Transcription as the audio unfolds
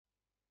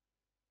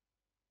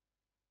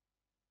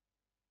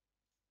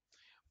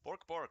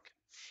Bork Bork.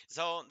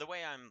 So the way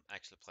I'm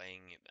actually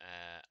playing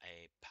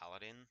a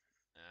paladin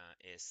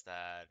is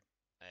that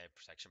a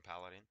protection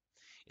paladin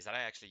is that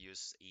I actually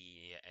use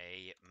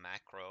a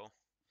macro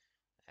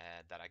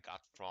that I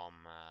got from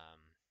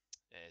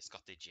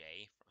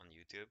Scottyjaye on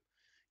YouTube.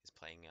 He's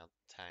playing a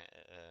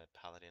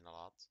paladin a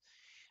lot.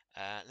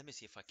 Let me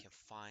see if I can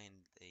find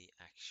the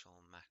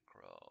actual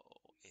macro.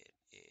 It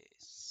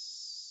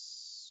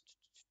is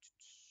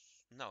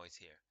no, it's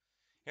here.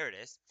 Here it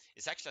is.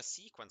 It's actually a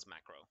sequence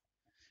macro.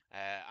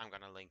 I'm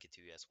gonna link it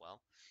to you as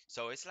well.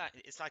 So it's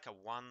like a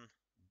one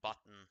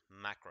button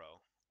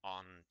macro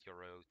on your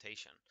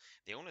rotation.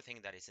 The only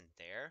thing that isn't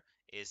there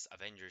is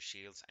Avenger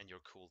shields and your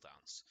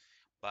cooldowns.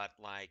 But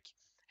like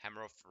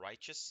Hammer of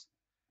Righteous,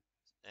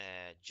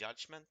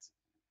 Judgment,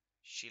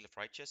 Shield of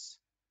Righteous,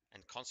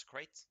 and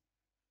Consecrate,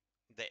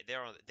 they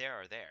are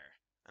there,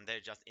 and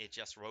it's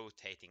just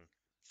rotating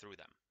through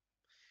them.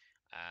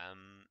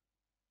 Um,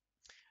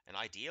 and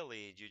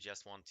ideally, you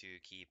just want to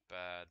keep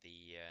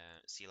the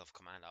Seal of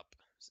Command up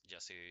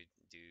just to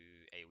do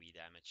AoE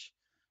damage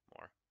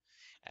more.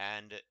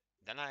 And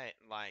then I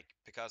like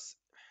because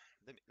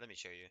let me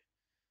show you.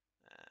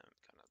 I'm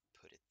gonna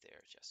put it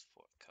there just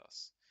for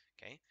cause.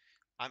 Okay,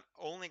 I'm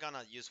only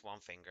gonna use one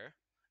finger,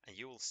 and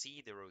you will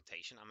see the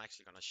rotation. I'm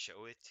actually gonna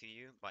show it to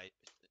you by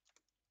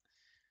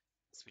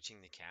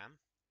switching the cam.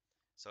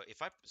 So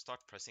if I start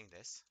pressing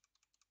this,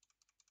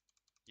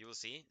 you will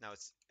see now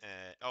it's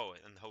oh,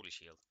 and Holy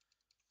Shield,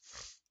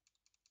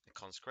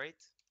 Consecrate,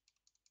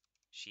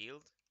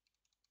 Shield,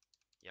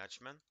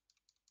 Judgment,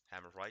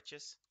 Hammer of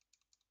Righteous,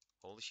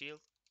 Holy Shield,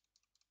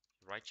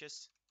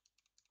 Righteous,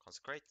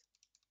 Consecrate,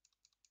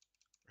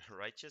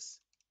 Righteous,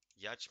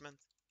 Judgment.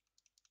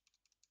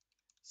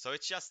 So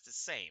it's just the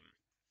same.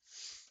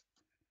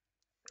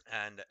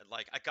 And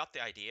like I got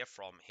the idea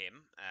from him,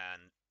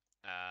 and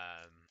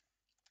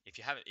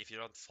if you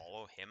don't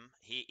follow him,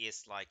 he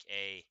is like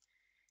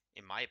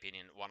in my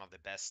opinion, one of the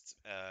best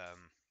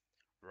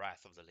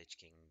Wrath of the Lich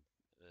King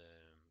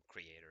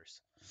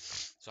creators.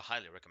 So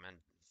highly recommend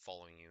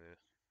following you.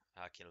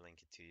 I can link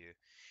it to you.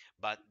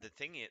 But the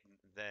thing is,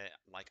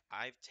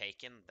 I've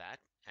taken that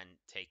and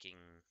taking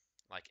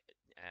like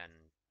and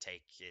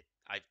take it.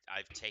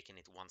 I've taken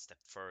it one step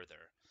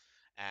further,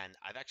 and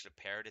I've actually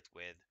paired it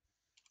with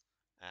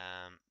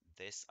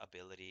this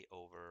ability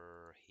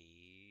over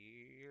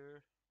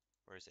here.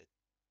 Where is it?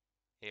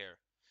 Here.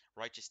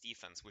 Righteous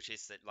Defense, which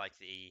is like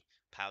the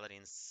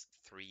Paladin's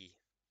three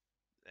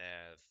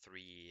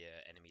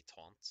enemy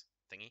taunt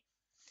thingy.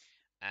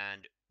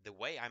 And the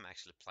way I'm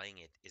actually playing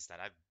it is that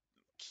I've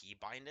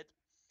keybinded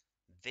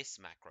this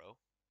macro,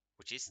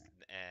 which is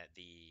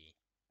the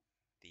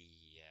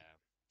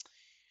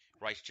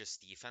Righteous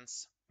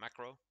Defense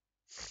macro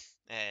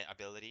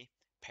ability,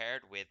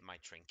 paired with my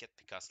trinket,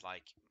 because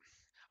like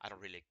I don't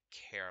really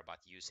care about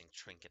using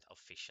trinket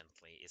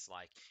efficiently. It's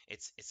like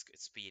it's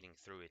speeding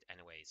through it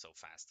anyway so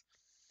fast.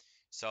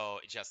 So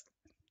it just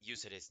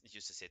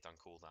uses it on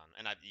cooldown,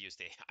 and I've used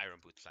the Iron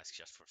Boot Flask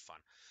just for fun.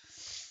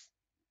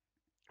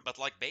 But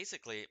like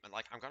basically,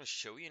 like I'm gonna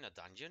show you in a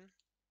dungeon,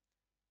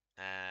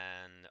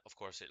 and of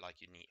course,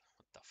 you need.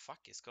 What the fuck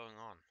is going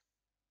on?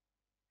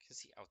 You can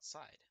see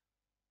outside.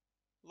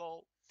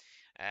 Lol.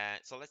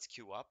 So let's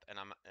queue up, and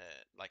I'm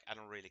like I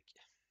don't really.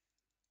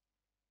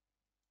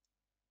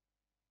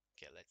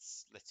 Okay,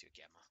 let's do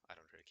Gamma. I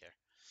don't really care.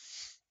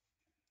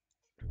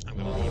 I'm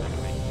gonna leave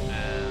anyway.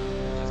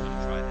 Just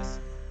gonna try this.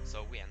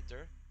 So we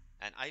enter,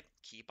 and I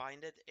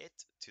keybinded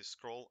it to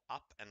scroll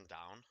up and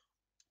down.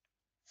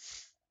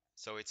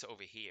 So it's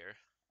over here.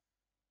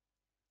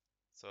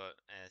 So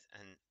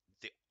and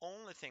the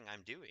only thing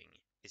I'm doing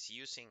is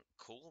using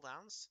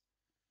cooldowns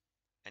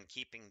and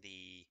keeping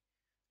the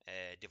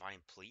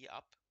Divine Plea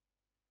up,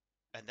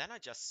 and then I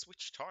just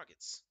switch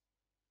targets,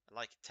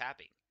 like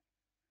tabbing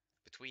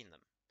between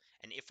them.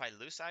 And if I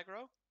lose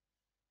aggro,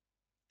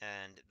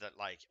 and that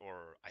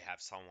or I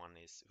have someone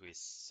who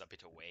is a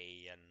bit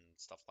away and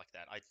stuff like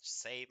that, I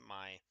save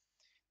my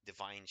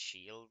Divine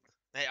Shield,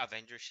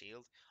 Avenger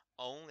Shield,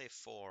 only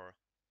for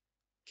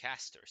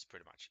casters,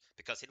 pretty much,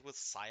 because it will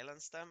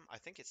silence them. I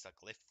think it's a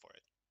glyph for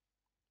it.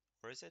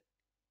 Or is it?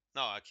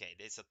 No, okay,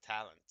 it's a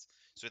talent.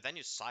 So then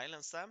you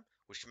silence them,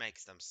 which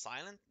makes them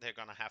silent. They're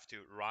gonna have to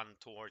run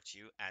towards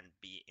you and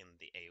be in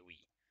the AoE.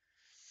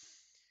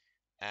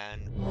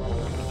 And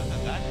other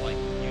than that, like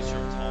use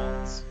your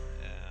taunt.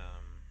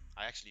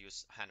 I actually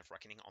use Hand of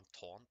Reckoning on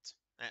taunt,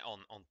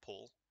 on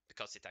pull,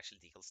 because it actually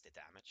deals the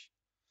damage.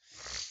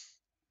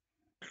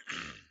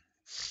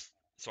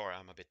 Sorry,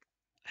 I'm a bit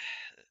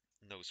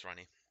nose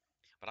runny,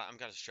 but I'm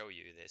gonna show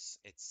you this.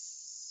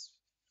 It's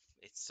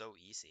so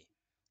easy.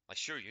 Like,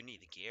 sure, you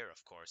need the gear,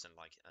 of course, and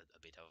like a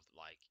bit of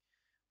like,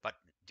 but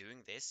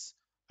doing this,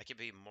 I can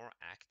be more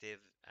active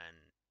and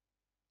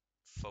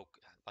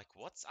like,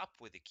 what's up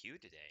with the queue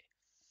today?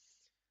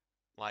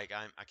 Like,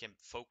 I can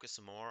focus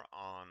more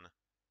on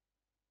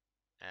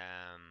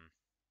um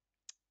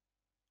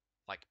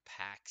like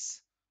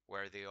packs,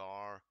 where they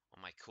are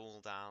on my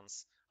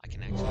cooldowns. I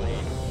can actually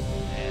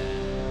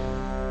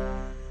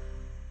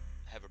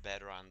have a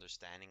better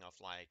understanding of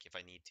like if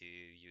I need to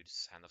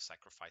use Hand of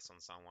Sacrifice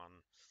on someone,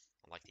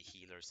 like the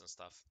healers and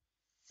stuff.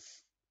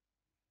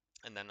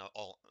 And then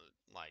all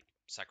like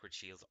Sacred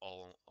Shield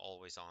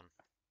always on.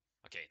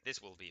 Okay,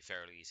 this will be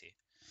fairly easy.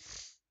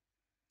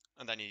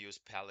 And then you use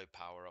Pally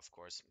Power, of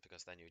course,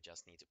 because then you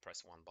just need to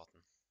press one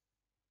button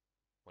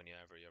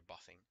whenever you're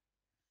buffing.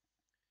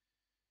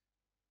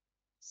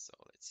 So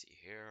let's see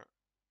here.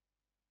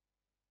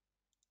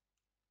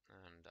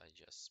 And I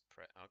just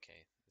press.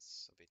 Okay,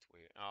 it's a bit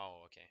weird.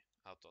 Oh, okay.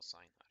 Auto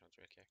sign. I don't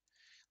really care.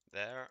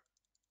 There,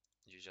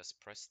 you just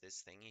press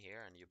this thingy here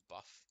and you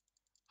buff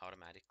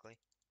automatically.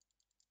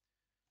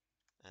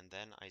 And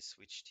then I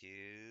switch to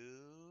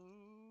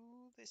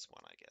this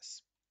one, I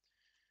guess.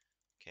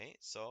 Okay,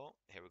 so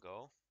here we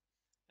go.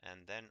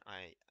 And then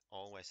I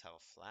always have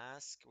a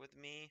flask with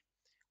me.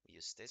 We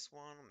use this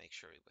one, make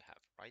sure we have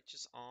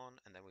Righteous on,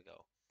 and then we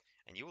go.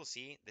 And you will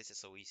see this is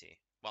so easy.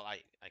 Well, I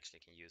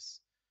actually can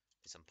use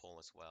this on pull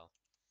as well.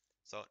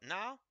 So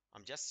now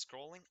I'm just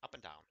scrolling up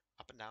and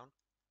down,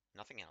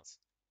 nothing else.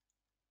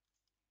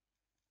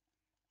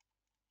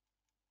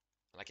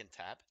 And I can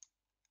tab,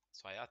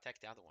 so I attack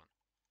the other one.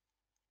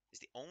 It's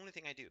the only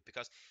thing I do,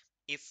 because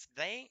if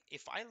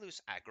I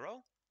lose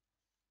aggro,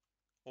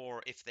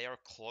 or if they are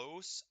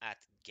close at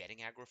getting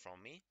aggro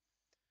from me,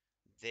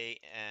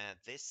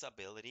 this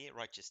ability,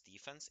 Righteous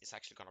Defense, is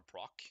actually gonna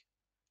proc.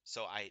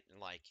 So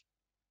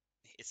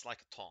it's like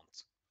a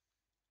taunt.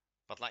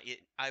 But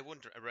like I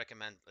wouldn't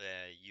recommend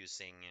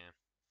using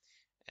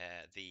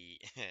the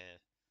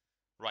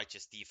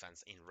Righteous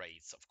Defense in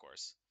raids, of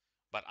course.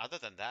 But other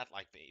than that,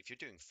 like if you're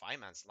doing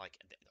 5-mans, like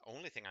the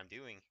only thing I'm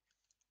doing,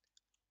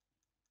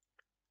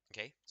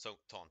 okay, so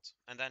taunt,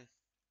 and then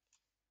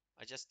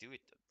I just do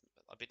it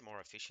a bit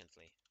more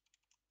efficiently.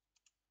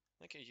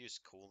 I can use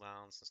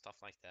cooldowns and stuff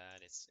like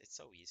that. It's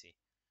so easy.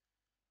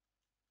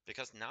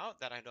 Because now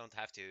that I don't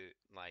have to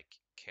like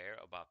care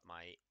about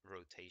my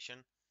rotation,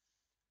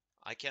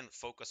 I can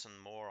focus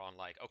on more on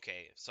like,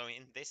 okay, so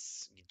in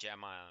this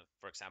Gemma,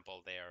 for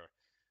example, they're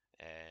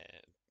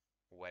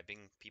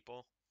webbing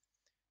people.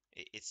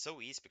 It's so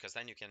easy because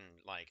then you can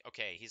like,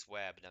 okay, he's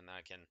webbed, and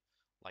I can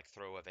like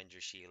throw Avenger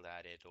Shield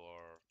at it,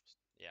 or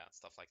yeah,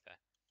 stuff like that.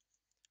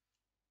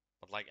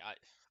 But like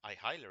I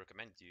highly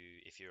recommend you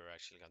if you're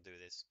actually gonna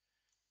do this.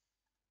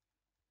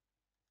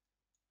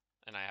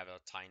 And I have a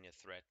tiny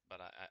threat, but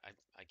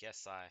I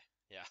guess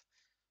yeah,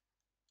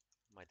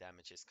 my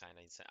damage is kind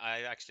of insane.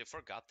 I actually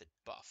forgot the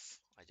buff.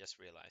 I just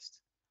realized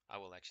I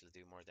will actually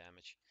do more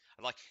damage.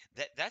 Like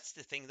that's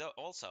the thing though.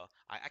 Also,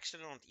 I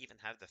actually don't even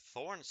have the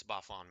thorns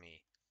buff on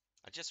me.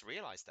 I just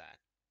realized that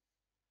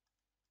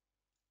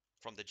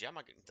from the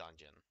Gemma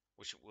dungeon,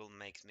 which will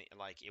make me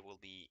like it will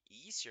be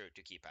easier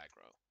to keep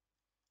aggro.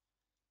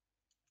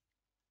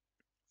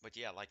 But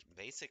yeah, like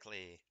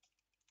basically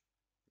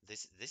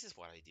this is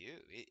what I do.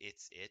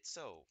 It's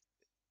so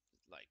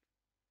like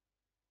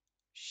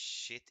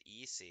shit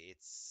easy.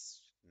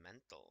 It's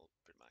mental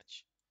pretty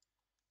much.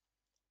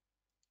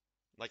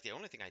 Like the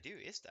only thing I do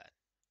is that.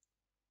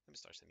 Let me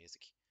start some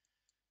music.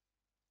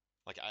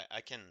 Like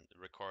I can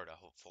record a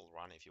whole full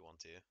run if you want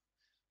to.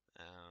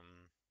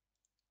 Um,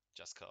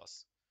 just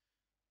cause.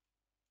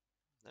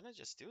 Then I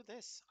just do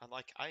this.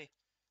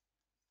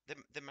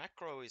 The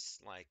macro is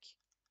like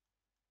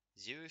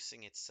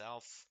using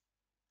itself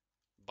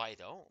by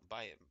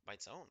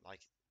its own.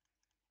 Like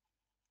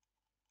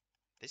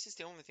this is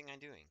the only thing I'm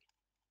doing.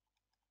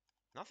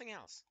 Nothing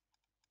else.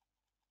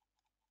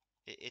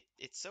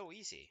 It's so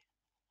easy.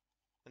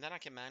 And then I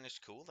can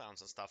manage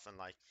cooldowns and stuff and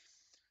like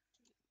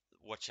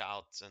watch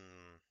out, and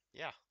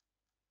yeah.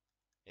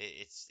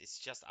 It's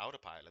just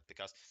autopilot,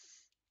 because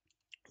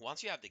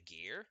once you have the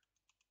gear,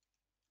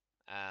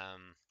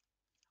 um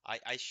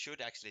I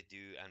should actually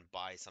do and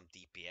buy some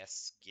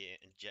DPS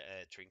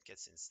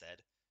trinkets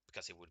instead,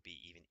 because it would be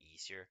even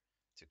easier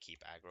to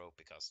keep aggro,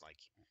 because like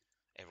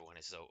everyone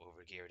is so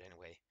overgeared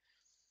anyway.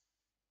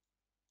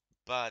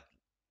 But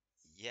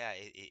yeah,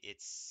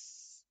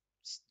 it's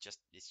just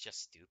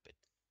stupid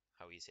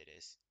how easy it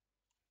is.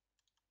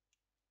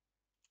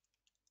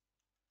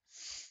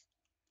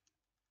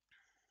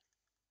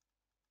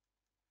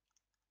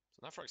 So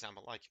now, for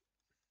example, like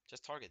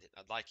just target it.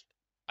 Like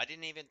I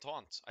didn't even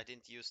taunt. I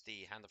didn't use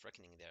the Hand of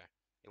Reckoning there.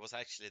 It was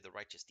actually the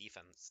Righteous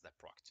Defense that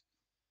procced.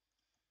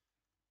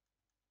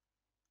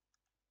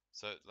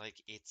 So like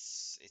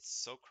it's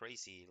so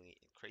crazy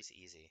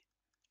easy.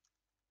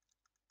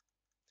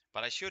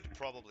 But I should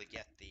probably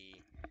get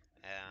the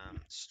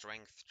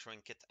strength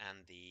trinket and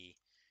the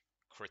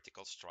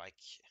critical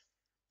strike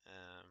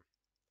um,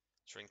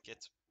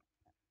 trinket,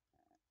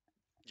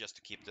 just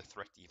to keep the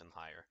threat even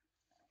higher.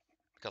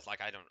 Because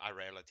like I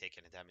rarely take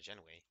any damage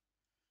anyway.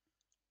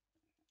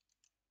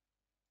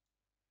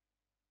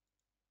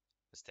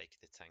 Let's take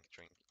the tank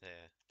drink,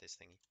 this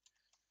thingy.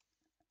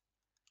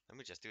 Let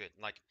me just do it.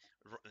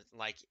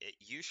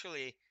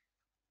 Usually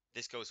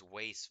this goes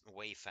way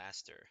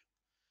faster.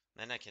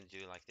 Then I can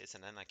do like this,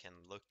 and then I can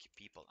look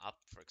people up,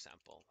 for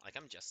example. Like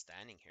I'm just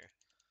standing here.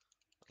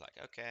 Like,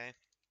 okay,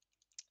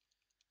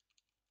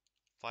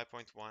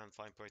 5.1,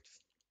 5.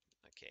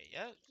 Okay,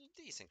 yeah,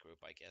 decent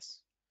group, I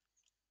guess.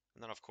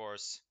 And then of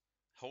course,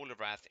 Holy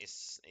Wrath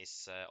is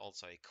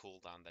also a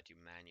cooldown that you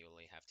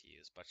manually have to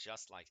use, but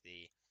just like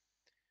the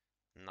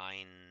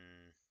 9,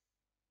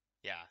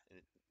 yeah,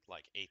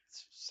 like 8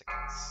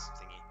 seconds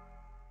thingy,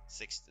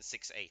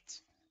 6,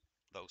 8,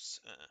 those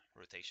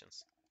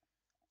rotations.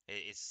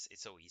 It's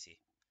so easy.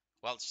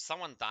 Well,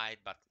 someone died,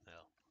 but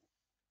well,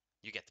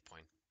 you get the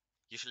point.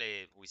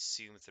 Usually we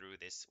zoom through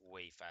this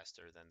way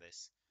faster than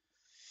this.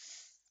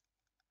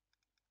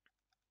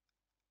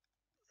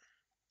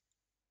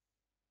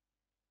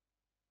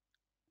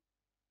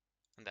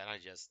 And then I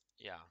just,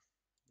 yeah,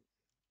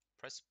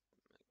 press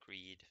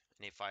greed,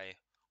 and if I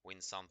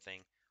win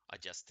something, I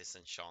just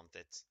disenchant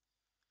it.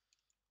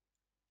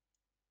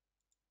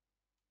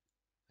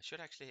 I should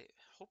actually,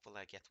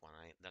 hopefully I get one,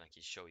 then I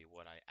can show you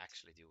what I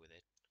actually do with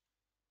it.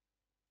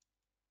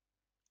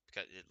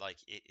 Because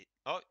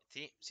oh,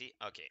 see,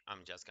 okay,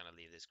 I'm just gonna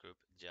leave this group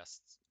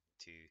just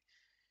to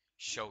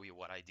show you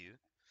what I do.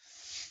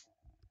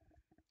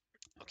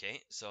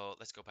 Okay, so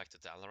let's go back to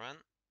Dalaran.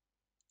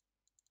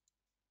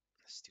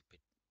 Stupid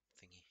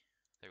thingy.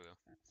 There we go.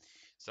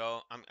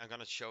 So I'm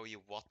gonna show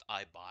you what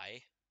I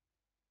buy,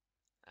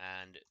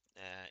 and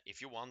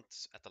if you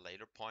want, at a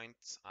later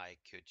point, I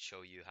could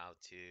show you how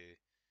to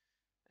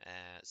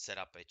set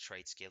up a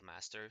trade skill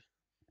master,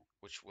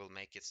 which will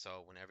make it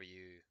so whenever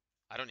you,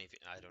 I don't know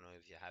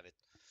if you have it,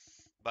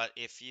 but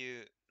if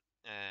you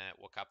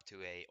walk up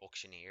to a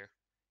auctioneer,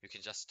 you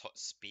can just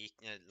speak,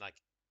 like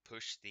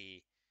push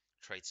the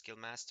trade skill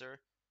master,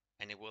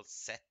 and it will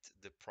set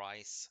the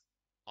price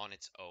on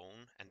its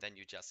own, and then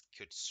you just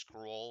could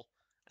scroll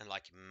and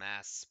like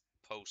mass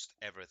post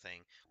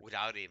everything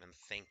without even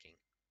thinking.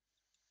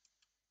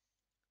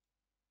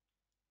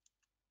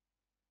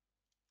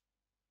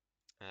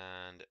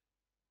 And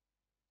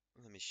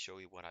let me show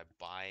you what I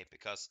buy,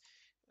 because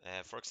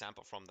for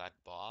example, from that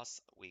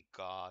boss we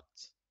got,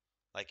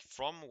 like,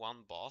 from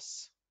one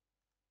boss,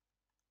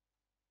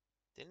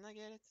 didn't I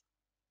get it?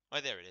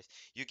 Oh, there it is.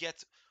 You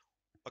get,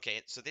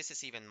 okay, so this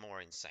is even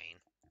more insane.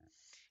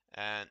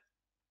 And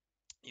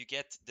you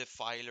get the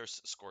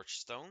Filer's Scorch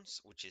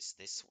Stones, which is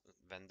this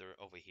vendor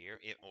over here,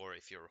 or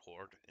if you're a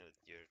Horde,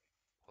 you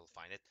will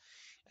find it.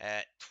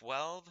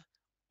 12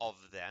 of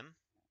them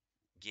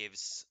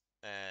gives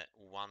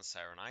one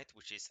Saronite,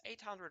 which is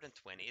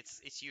 820.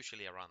 It's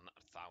usually around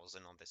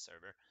 1,000 on this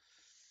server.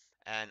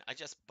 And I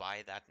just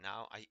buy that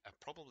now. I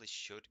probably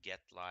should get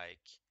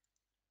like,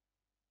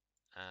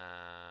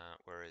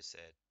 where is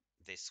it?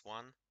 This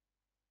one,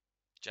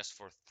 just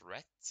for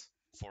threat,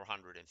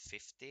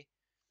 450.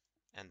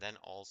 And then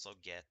also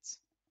get,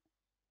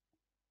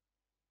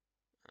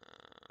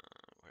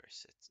 where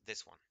is it?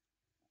 This one,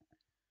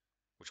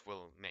 which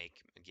will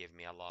give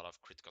me a lot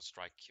of critical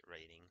strike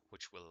rating,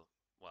 which will,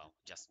 well,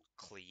 just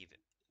cleave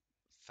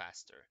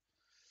faster,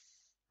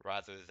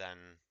 rather than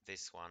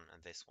this one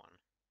and this one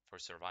for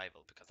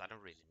survival, because I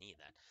don't really need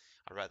that.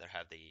 I'd rather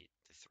have the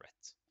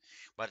threat.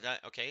 But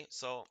okay,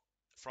 so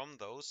from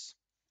those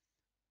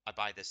I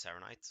buy the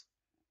Serenite,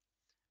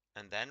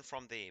 and then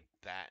from the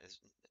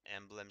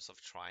emblems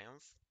of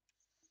triumph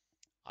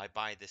I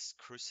buy this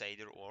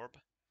Crusader orb,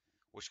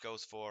 which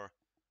goes for,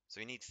 so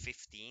you need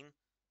 15,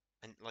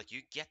 and like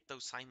you get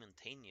those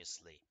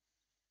simultaneously.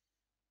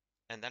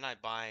 And then I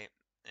buy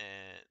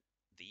uh,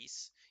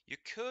 these. You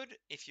could,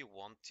 if you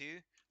want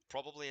to,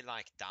 probably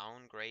like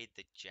downgrade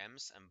the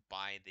gems and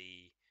buy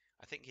the,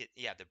 I think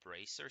yeah, the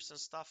bracers and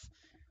stuff.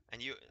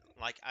 And you,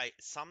 like, I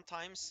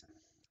sometimes,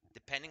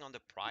 depending on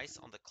the price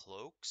on the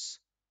cloaks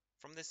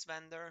from this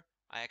vendor,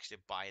 I actually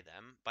buy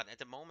them. But at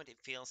the moment, it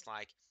feels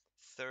like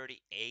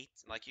 38.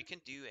 Like you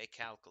can do a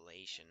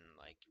calculation,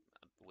 like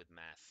with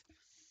math,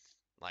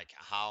 like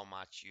how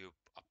much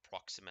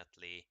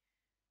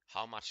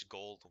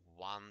gold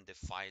one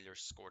Defiler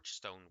Scorched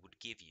Stone would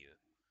give you.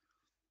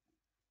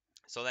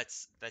 So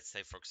let's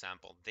say, for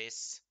example,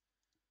 this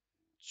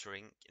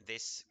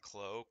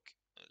cloak.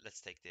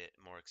 Let's take the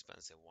more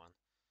expensive one.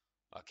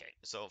 Okay,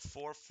 so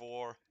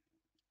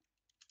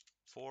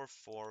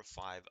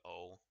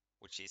 4450,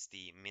 which is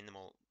the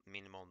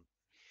minimum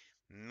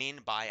min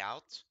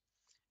buyout,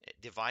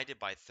 divided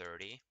by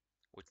 30,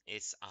 which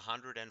is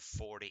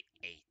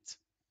 148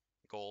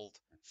 gold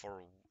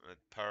for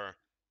per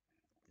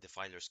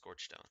Defiler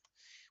Scorched Stone.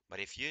 But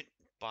if you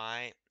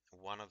buy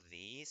one of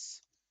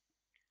these,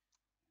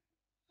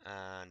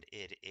 and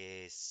it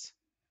is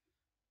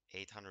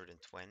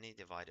 820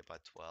 divided by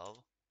 12.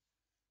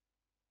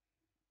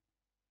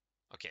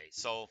 Okay,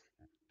 so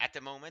at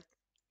the moment,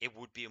 it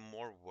would be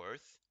more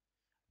worth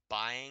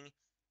buying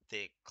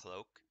the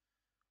cloak,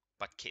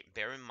 but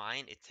bear in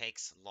mind it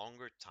takes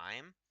longer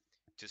time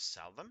to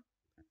sell them,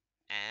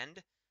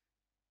 and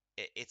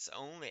it's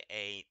only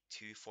a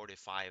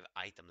 245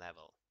 item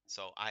level.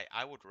 So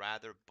I would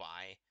rather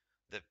buy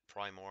the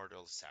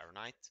Primordial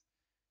Saronite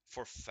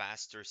for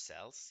faster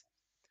sells.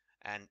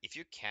 And if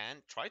you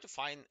can, try to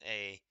find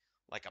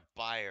like a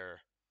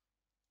buyer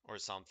or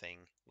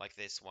something like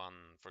this one,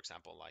 for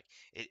example. Like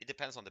it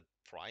depends on the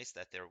price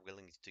that they're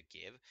willing to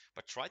give,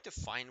 but try to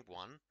find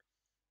one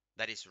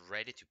that is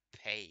ready to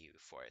pay you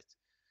for it.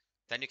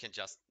 Then you can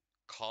just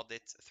cod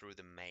it through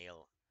the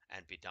mail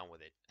and be done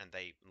with it. And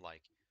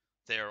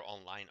they're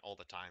online all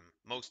the time,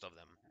 most of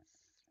them,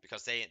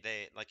 because they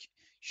like,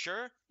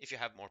 sure, if you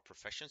have more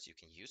professions, you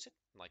can use it.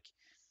 Like,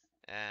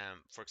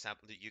 for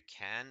example, you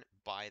can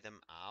buy them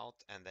out,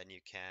 and then you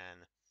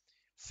can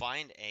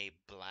find a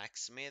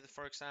blacksmith,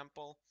 for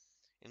example,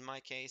 in my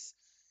case,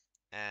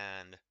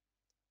 and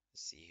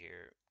let's see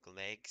here,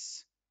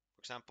 legs, for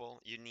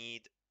example, you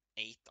need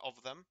 8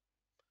 of them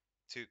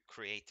to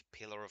create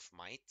Pillar of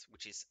Might,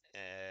 which is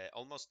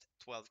almost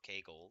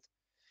 12k gold.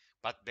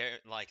 But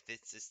like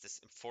this is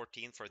this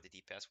 14 for the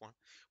DPS one.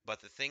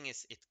 But the thing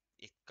is,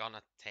 it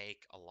gonna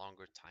take a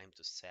longer time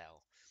to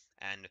sell,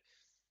 and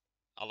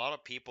a lot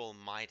of people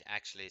might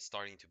actually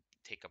starting to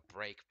take a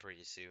break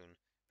pretty soon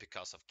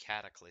because of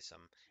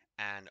Cataclysm,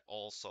 and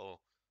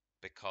also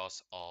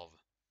because of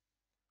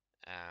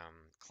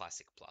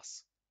Classic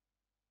Plus.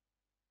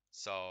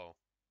 So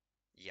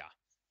yeah,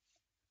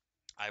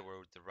 I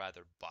would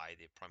rather buy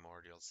the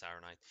Primordial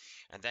Saronite,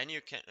 and then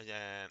you can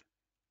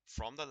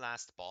from the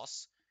last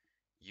boss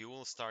you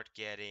will start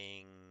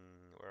getting,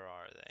 where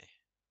are they?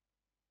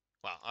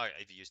 Well,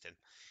 I've used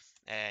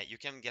it. You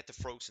can get the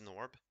Frozen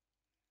Orb,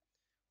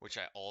 which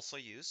I also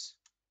use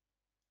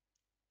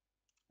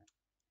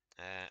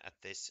at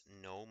this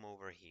gnome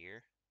over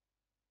here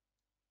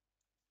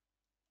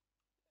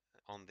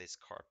on this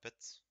carpet.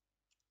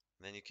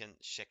 Then you can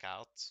check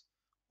out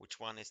which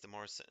one is the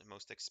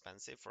most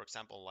expensive. For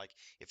example, like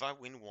if I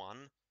win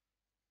one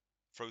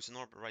Frozen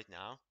Orb right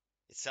now,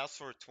 it sells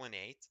for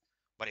 28.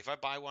 But if I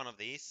buy one of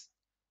these,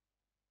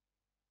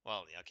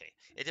 well, okay,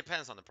 it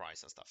depends on the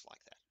price and stuff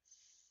like that.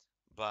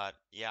 But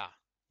yeah,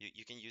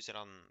 you can use it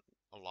on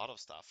a lot of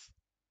stuff.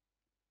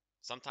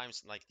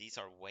 Sometimes like these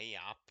are way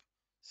up,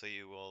 so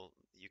you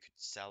could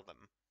sell them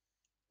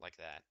like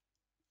that.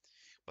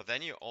 But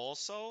then you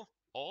also,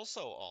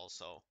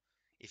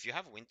 if you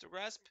have Winter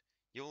Grasp,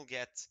 you'll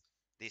get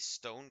this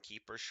Stone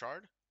Keeper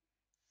shard,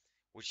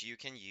 which you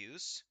can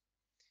use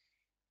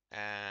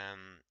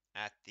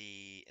at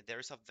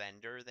there's a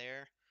vendor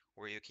there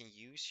where you can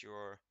use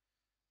your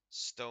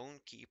Stone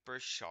Keeper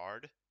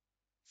shard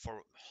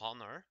for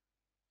honor.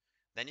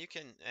 Then you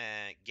can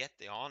get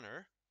the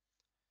honor,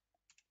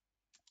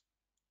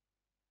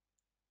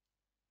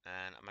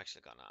 and I'm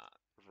actually gonna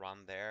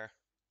run there.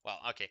 Well,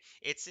 okay,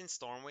 it's in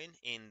Stormwind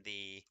in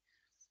the,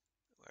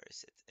 where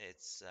is it?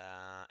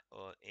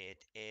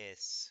 It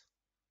is,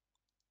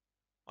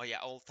 oh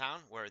yeah, Old Town,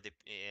 where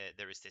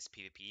there is this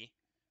PvP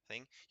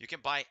thing. You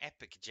can buy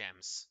epic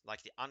gems,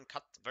 like the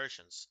uncut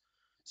versions.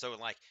 So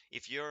like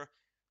if you're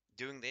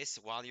doing this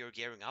while you're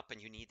gearing up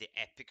and you need the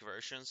epic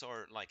versions,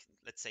 or like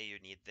let's say you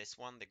need this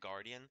one, the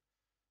Guardian,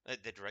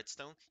 the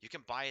Dreadstone, you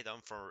can buy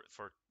them for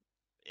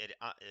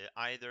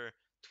either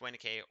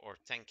 20k or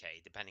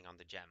 10k depending on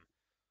the gem.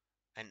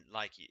 And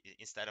like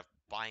instead of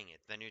buying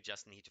it, then you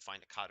just need to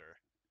find a cutter.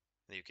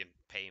 And you can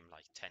pay him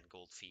like 10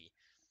 gold fee.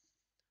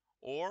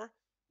 Or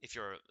if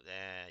you're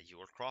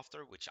your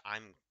crafter, which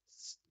I'm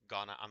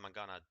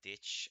gonna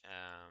ditch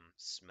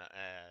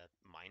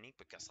mining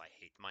because I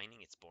hate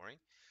mining. It's boring,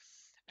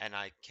 and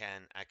I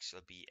can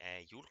actually be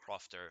a Yule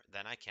crafter.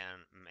 Then I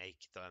can make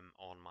them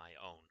on my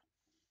own,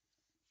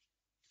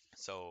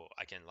 so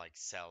I can like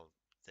sell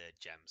the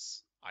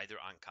gems either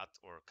uncut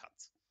or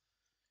cut.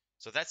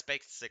 So that's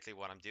basically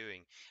what I'm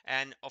doing.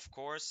 And of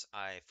course,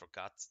 I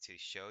forgot to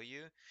show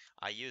you.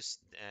 I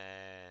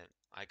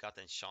got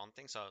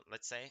enchanting. So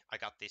let's say I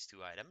got these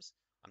 2 items.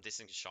 I'm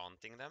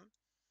disenchanting them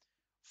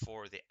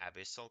for the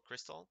abyssal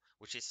crystal,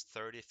 which is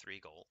 33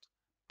 gold.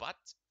 But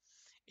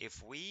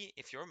if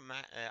you're,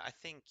 I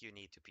think you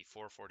need to be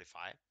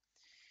 445.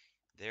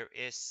 There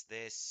is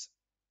this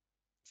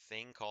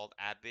thing called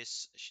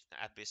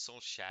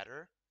abyssal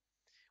shatter,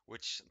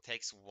 which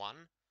takes one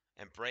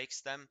and breaks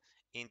them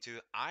into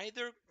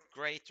either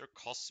greater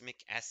cosmic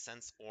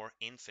essence or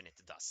infinite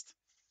dust.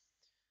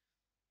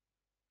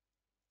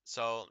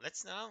 So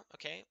let's now,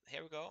 okay,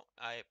 here we go.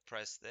 I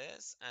press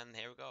this and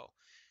here we go.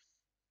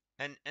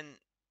 And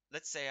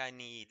let's say I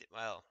need,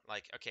 well,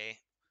 like, okay,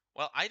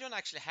 well, I don't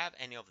actually have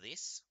any of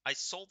this. I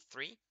sold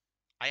 3.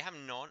 I have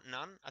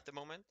none at the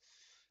moment.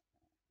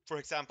 For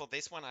example,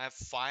 this one I have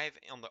 5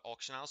 on the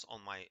auction house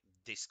on my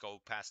Disco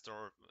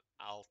Pastor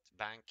alt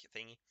bank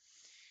thingy.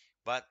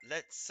 But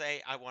let's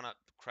say I want to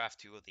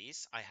craft 2 of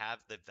these. I have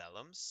the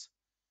vellums,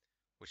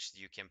 which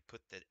you can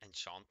put the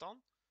enchant on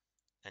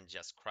and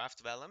just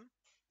craft vellum.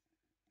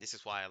 This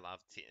is why I love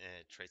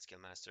Trade Skill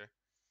Master.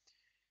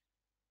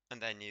 And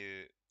then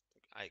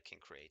I can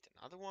create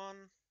another one.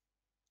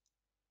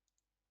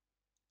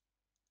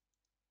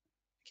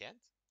 Can't?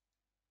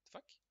 The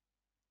fuck?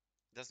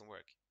 It doesn't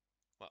work.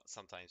 Well,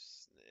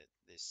 sometimes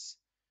this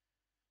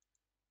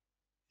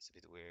is a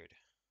bit weird.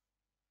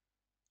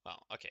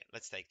 Well, okay,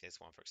 let's take this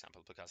one for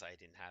example, because I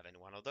didn't have any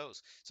one of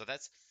those. So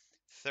that's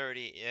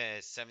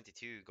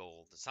 72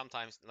 gold.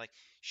 Sometimes, like,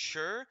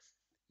 sure,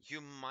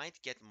 you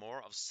might get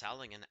more of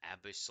selling an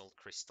abyssal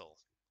crystal.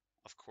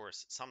 Of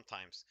course,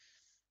 sometimes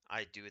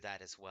I do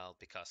that as well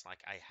because, like,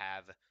 I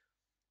have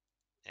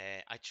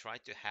I try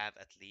to have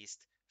at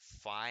least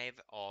 5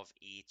 of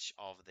each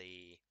of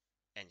the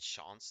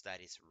enchants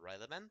that is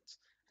relevant,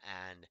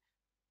 and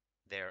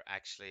they're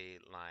actually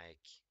like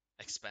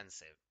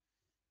expensive,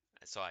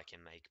 so I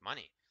can make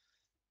money.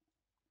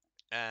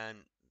 And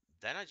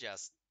then I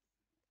just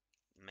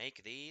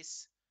make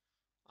these.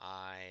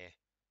 I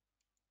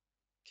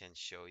can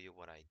show you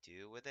what I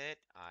do with it.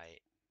 I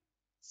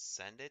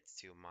send it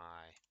to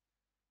my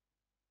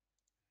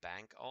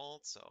bank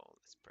alt. So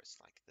let's press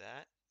like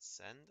that.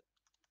 Send.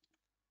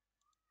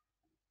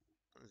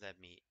 Let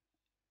me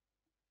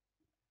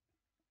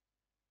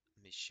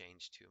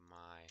change to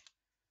my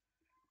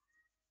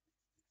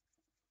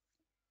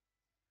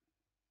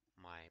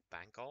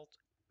bank alt.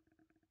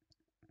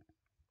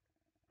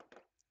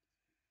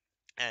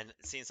 And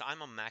since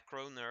I'm a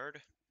macro nerd,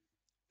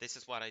 this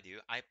is what I do.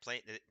 I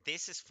play.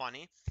 This is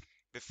funny.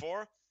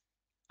 Before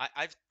I,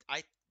 I've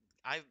I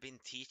I've been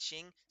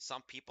teaching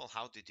some people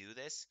how to do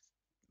this,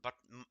 but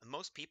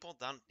most people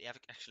don't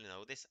actually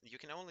know this. You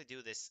can only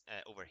do this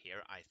over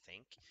here, I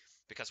think,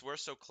 because we're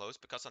so close.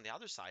 Because on the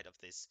other side of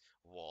this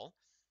wall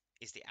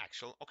is the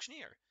actual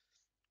auctioneer,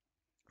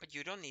 but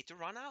you don't need to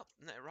run out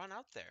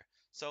there.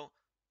 So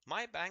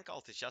my bank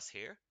alt is just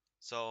here.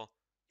 So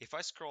if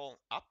I scroll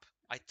up,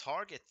 I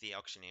target the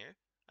auctioneer,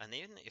 and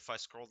even if I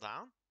scroll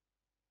down,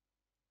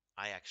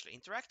 I actually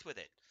interact with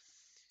it.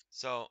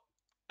 So,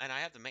 and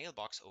I have the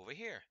mailbox over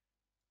here.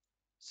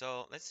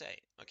 So let's say,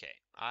 okay,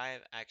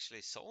 I've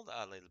actually sold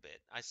a little bit.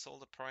 I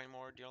sold a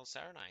primordial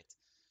serenite.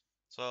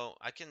 So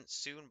I can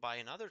soon buy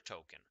another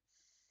token.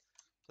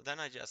 So then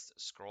I just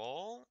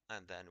scroll,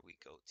 and then we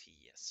go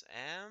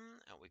TSM,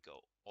 and we go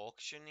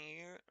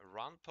auctioneer,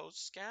 run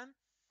post scan,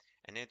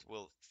 and it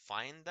will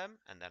find them,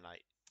 and then I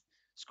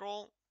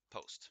scroll,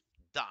 post.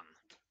 Done.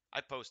 I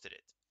posted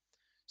it.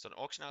 So the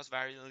auction house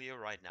value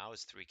right now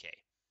is 3K,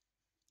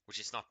 which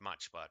is not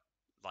much, but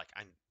like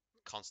I'm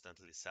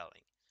constantly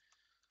selling.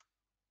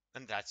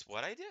 And that's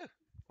what I do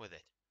with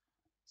it.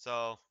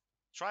 So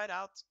try it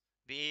out.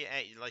 Be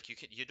a, like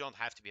you don't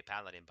have to be a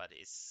paladin, but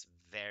it's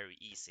very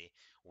easy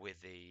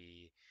with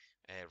the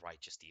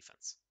righteous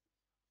defense.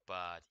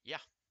 But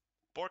yeah,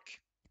 Bork,